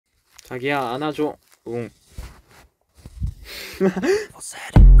자기야 안아줘. 응.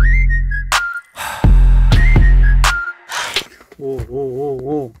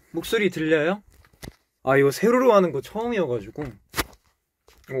 오오오오 목소리 들려요? 아 이거 세로로 하는 거 처음이어가지고.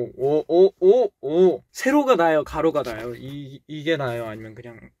 오오오오오 세로가 나요 가로가 나요? 이게 나요 아니면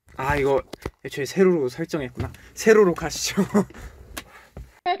그냥 아 이거 애초에 세로로 설정했구나. 세로로 가시죠.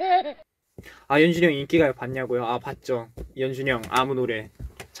 아 연준이 형 인기가요 봤냐고요? 아 봤죠. 연준이 형 아무 노래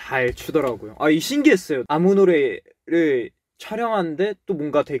잘 추더라고요. 아 이 신기했어요. 아무 노래를 촬영하는데 또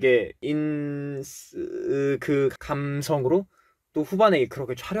뭔가 되게 그 감성으로 또 후반에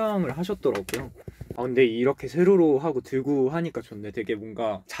그렇게 촬영을 하셨더라고요. 아 근데 이렇게 세로로 하고 들고 하니까 좋네. 되게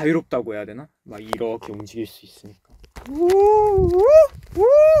뭔가 자유롭다고 해야 되나? 막 이렇게 움직일 수 있으니까.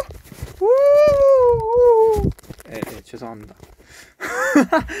 네, 죄송합니다.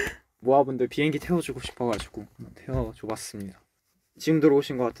 모아분들 비행기 태워주고 싶어가지고 태워줘봤습니다. 지금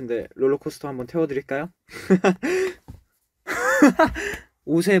들어오신 것 같은데 롤러코스터 한번 태워드릴까요?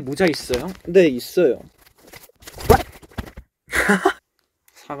 옷에 모자 있어요? 네 있어요.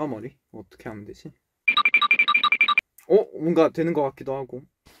 사과머리? 어떻게 하면 되지? 뭔가 되는 것 같기도 하고.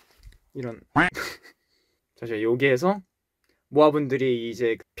 이런. 잠시만 여기에서 모아분들이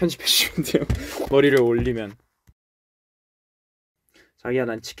이제 편집해 주시면 돼요. 머리를 올리면. 자기야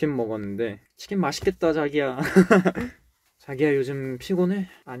난 치킨 먹었는데 치킨 맛있겠다 자기야. 자기야 요즘 피곤해?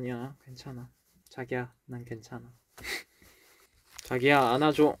 아니야 괜찮아. 자기야 난 괜찮아. 자기야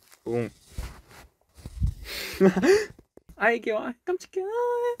안아줘. 응. 아이 귀여워 깜찍해.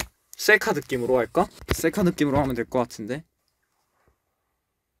 셀카 느낌으로 할까? 셀카 느낌으로 하면 될 것 같은데.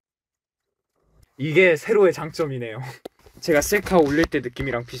 이게 세로의 장점이네요. 제가 셀카 올릴 때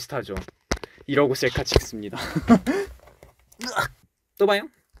느낌이랑 비슷하죠. 이러고 셀카 찍습니다. 또 봐요.